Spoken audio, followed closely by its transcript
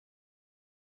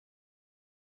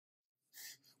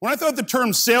When I throw out the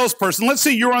term salesperson, let's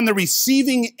say you're on the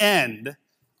receiving end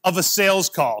of a sales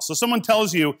call. So someone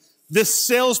tells you, this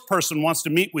salesperson wants to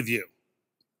meet with you.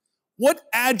 What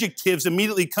adjectives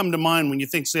immediately come to mind when you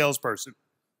think salesperson?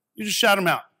 You just shout them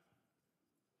out.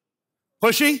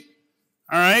 Pushy?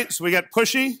 All right, so we got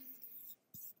pushy.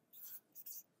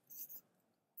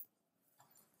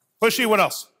 Pushy, what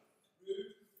else?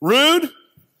 Rude?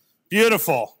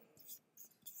 Beautiful.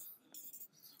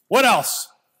 What else?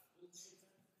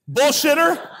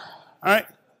 Bullshitter? All right,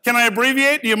 can I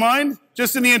abbreviate? Do you mind?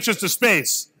 Just in the interest of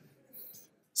space.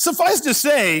 Suffice to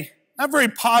say, not very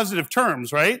positive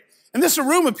terms, right? And this is a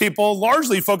room of people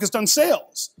largely focused on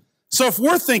sales. So if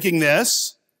we're thinking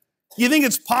this, you think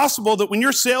it's possible that when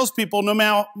your salespeople, no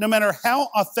matter how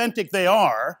authentic they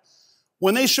are,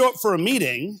 when they show up for a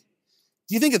meeting,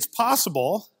 do you think it's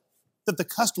possible that the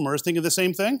customer is thinking the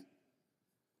same thing?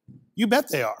 You bet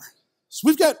they are. So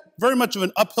we've got very much of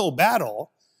an uphill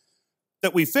battle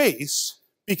that we face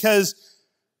because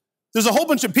there's a whole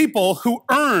bunch of people who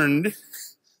earned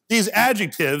these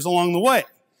adjectives along the way.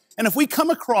 And if we come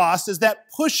across as that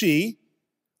pushy,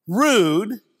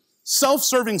 rude,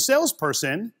 self-serving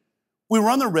salesperson, we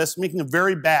run the risk of making a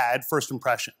very bad first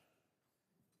impression.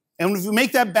 And if you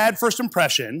make that bad first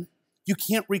impression, you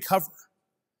can't recover.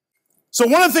 So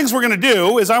one of the things we're going to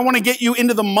do is I want to get you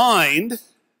into the mind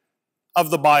of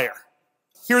the buyer.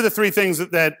 Here are the three things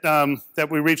that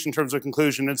we reached in terms of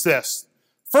conclusion. It's this.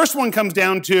 First one comes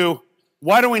down to,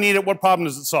 why do we need it? What problem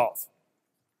does it solve?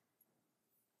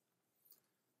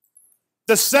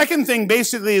 The second thing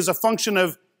basically is a function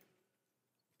of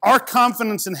our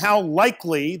confidence in how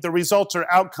likely the results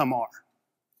or outcome are.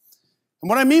 And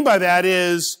what I mean by that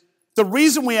is the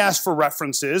reason we ask for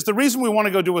references, the reason we want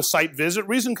to go do a site visit, the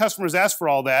reason customers ask for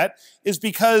all that is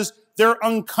because they're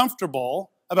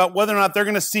uncomfortable about whether or not they're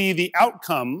going to see the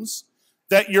outcomes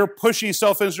that your pushy,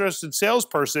 self-interested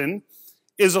salesperson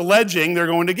is alleging they're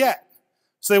going to get.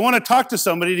 So they want to talk to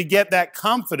somebody to get that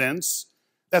confidence.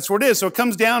 That's what it is. So it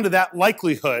comes down to that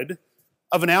likelihood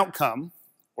of an outcome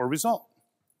or result.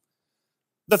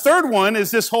 The third one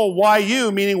is this whole why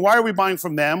you, meaning why are we buying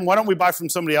from them? Why don't we buy from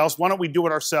somebody else? Why don't we do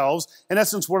it ourselves? In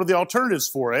essence, what are the alternatives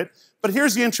for it? But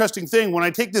here's the interesting thing. When I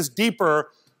take this deeper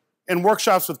in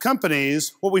workshops with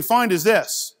companies, what we find is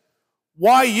this.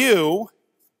 Why you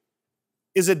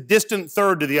is a distant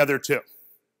third to the other two.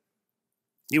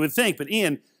 You would think, but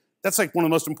Ian, that's like one of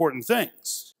the most important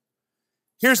things.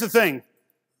 Here's the thing.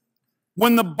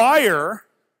 When the buyer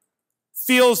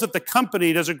feels that the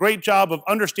company does a great job of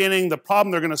understanding the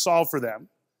problem they're going to solve for them,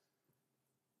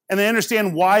 and they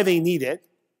understand why they need it,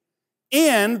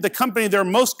 and the company they're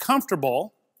most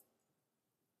comfortable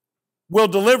will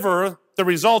deliver the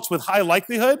results with high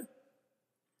likelihood,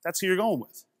 that's who you're going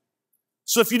with.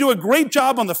 So if you do a great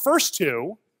job on the first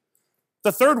two,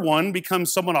 the third one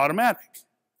becomes somewhat automatic.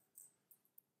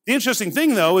 The interesting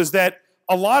thing, though, is that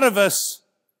a lot of us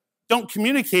don't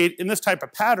communicate in this type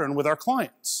of pattern with our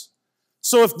clients.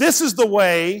 So if this is the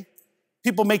way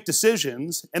people make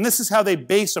decisions, and this is how they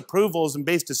base approvals and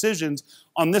base decisions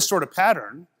on this sort of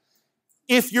pattern,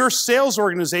 if your sales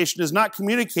organization is not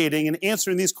communicating and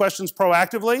answering these questions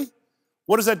proactively,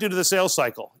 what does that do to the sales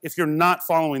cycle if you're not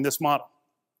following this model?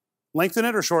 Lengthen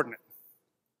it or shorten it?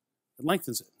 It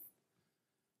lengthens it.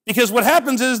 Because what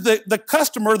happens is the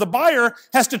customer, the buyer,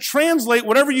 has to translate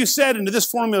whatever you said into this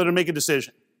formula to make a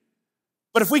decision.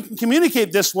 But if we can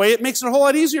communicate this way, it makes it a whole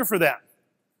lot easier for them.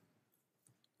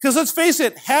 Because let's face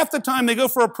it, half the time they go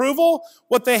for approval,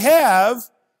 what they have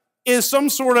is some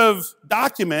sort of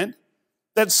document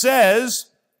that says,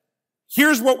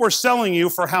 here's what we're selling you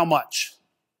for how much.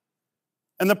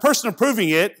 And the person approving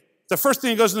it, the first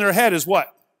thing that goes in their head is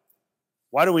what?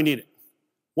 Why do we need it?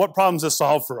 What problems does it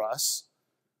solve for us?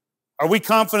 Are we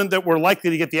confident that we're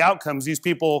likely to get the outcomes these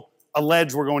people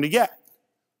allege we're going to get?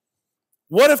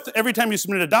 What if every time you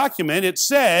submit a document, it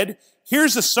said,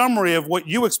 here's a summary of what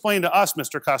you explained to us,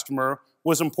 Mr. Customer,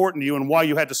 was important to you and why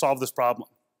you had to solve this problem.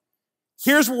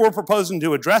 Here's what we're proposing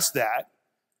to address that,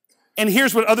 and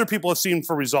here's what other people have seen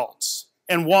for results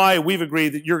and why we've agreed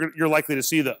that you're likely to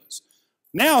see those.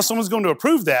 Now someone's going to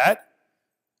approve that.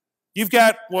 You've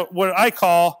got what I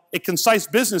call a concise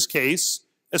business case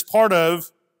as part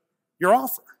of your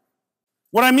offer.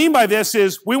 What I mean by this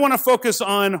is we want to focus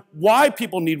on why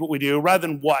people need what we do rather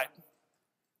than what.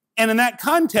 And in that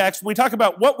context, when we talk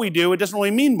about what we do, it doesn't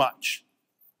really mean much.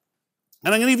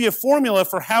 And I'm going to give you a formula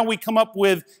for how we come up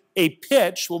with a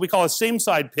pitch, what we call a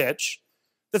same-side pitch,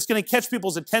 that's going to catch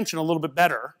people's attention a little bit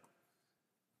better.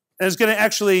 And it's going to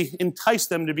actually entice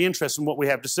them to be interested in what we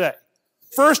have to say.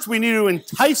 First, we need to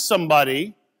entice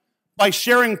somebody by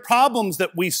sharing problems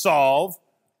that we solve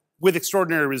with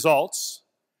extraordinary results.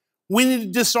 We need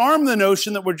to disarm the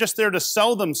notion that we're just there to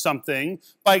sell them something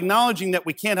by acknowledging that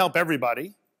we can't help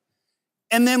everybody.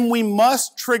 And then we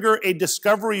must trigger a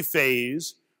discovery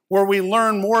phase where we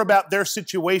learn more about their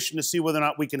situation to see whether or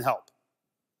not we can help.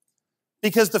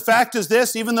 Because the fact is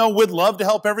this, even though we'd love to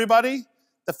help everybody,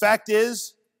 the fact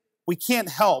is we can't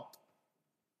help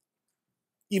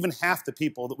even half the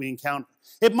people that we encounter.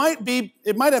 It might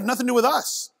have nothing to do with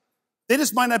us. They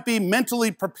just might not be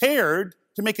mentally prepared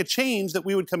to make a change that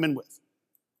we would come in with.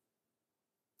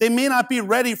 They may not be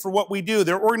ready for what we do.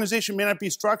 Their organization may not be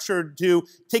structured to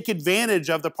take advantage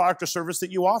of the product or service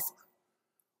that you offer.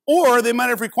 Or they might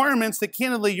have requirements that,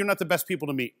 candidly, you're not the best people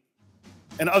to meet.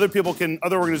 And other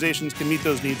organizations can meet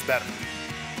those needs better.